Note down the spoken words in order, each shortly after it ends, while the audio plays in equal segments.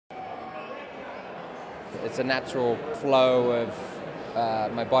It's a natural flow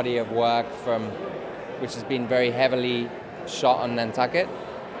of my body of work which has been very heavily shot on Nantucket.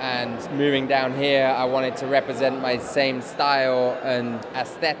 And moving down here, I wanted to represent my same style and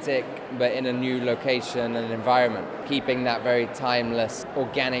aesthetic, but in a new location and environment, keeping that very timeless,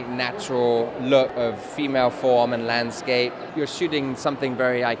 organic, natural look of female form and landscape. You're shooting something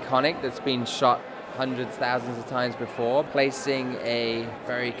very iconic that's been shot hundreds, thousands of times before, placing a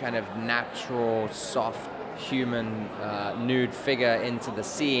very kind of natural, soft, human nude figure into the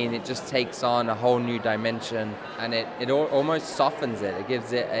scene. It just takes on a whole new dimension, and it almost softens it. It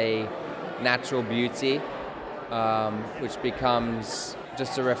gives it a natural beauty, which becomes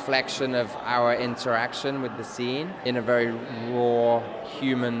just a reflection of our interaction with the scene in a very raw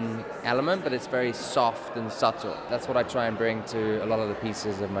human element, but it's very soft and subtle. That's what I try and bring to a lot of the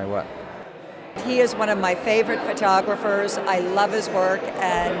pieces of my work. He is one of my favorite photographers. I love his work,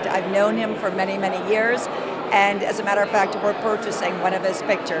 and I've known him for many, many years. And as a matter of fact, we're purchasing one of his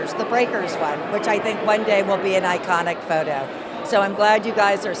pictures, the Breakers one, which I think one day will be an iconic photo. So I'm glad you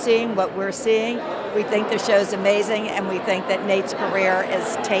guys are seeing what we're seeing. We think the show's amazing, and we think that Nate's career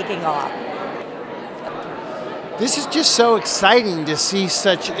is taking off. This is just so exciting to see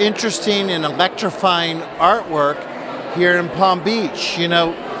such interesting and electrifying artwork here in Palm Beach. You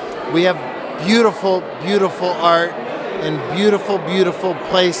know, we have beautiful, beautiful art in beautiful, beautiful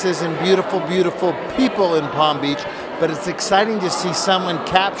places and beautiful, beautiful people in Palm Beach, but it's exciting to see someone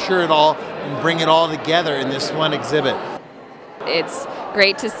capture it all and bring it all together in this one exhibit. It's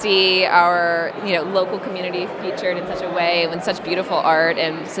great to see our local community featured in such a way with such beautiful art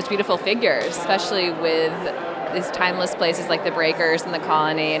and such beautiful figures, especially with these timeless places like the Breakers and the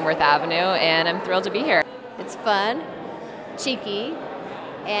Colony and Worth Avenue, and I'm thrilled to be here. It's fun, cheeky,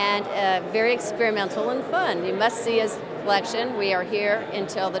 and very experimental and fun. You must see his collection. We are here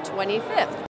until the 25th.